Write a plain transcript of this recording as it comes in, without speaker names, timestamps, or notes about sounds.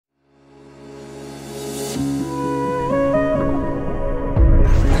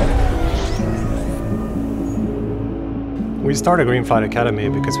We started Green Flight Academy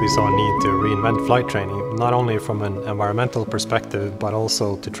because we saw a need to reinvent flight training, not only from an environmental perspective, but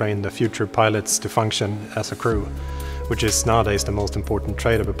also to train the future pilots to function as a crew, which is nowadays the most important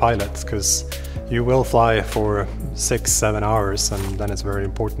trait of a pilot, because you will fly for 6-7 hours, and then it's very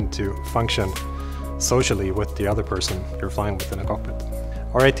important to function socially with the other person you're flying with in a cockpit.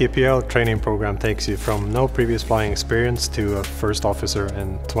 Our ATPL training program takes you from no previous flying experience to a first officer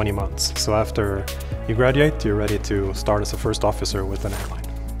in 20 months. So after you graduate, you're ready to start as a first officer with an airline.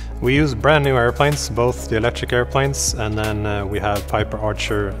 We use brand new airplanes, both the electric airplanes, and then we have Piper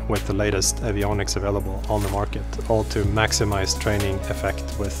Archer with the latest avionics available on the market, all to maximize training effect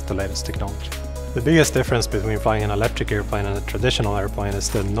with the latest technology. The biggest difference between flying an electric airplane and a traditional airplane is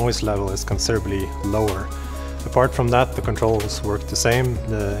the noise level is considerably lower. Apart from that, the controls work the same,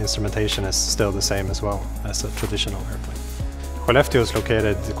 the instrumentation is still the same as well as a traditional airplane. Skellefteå is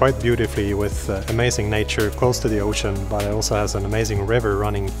located quite beautifully with amazing nature close to the ocean, but it also has an amazing river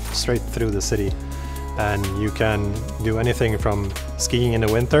running straight through the city. And you can do anything from skiing in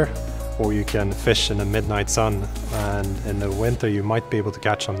the winter, or you can fish in the midnight sun, and in the winter you might be able to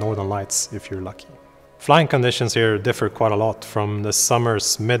catch some northern lights if you're lucky. Flying conditions here differ quite a lot, from the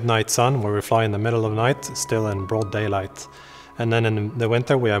summer's midnight sun, where we fly in the middle of the night, still in broad daylight. And then in the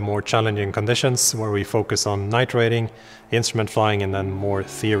winter we have more challenging conditions, where we focus on night rating, instrument flying, and then more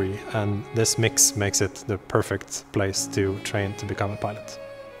theory. And this mix makes it the perfect place to train to become a pilot.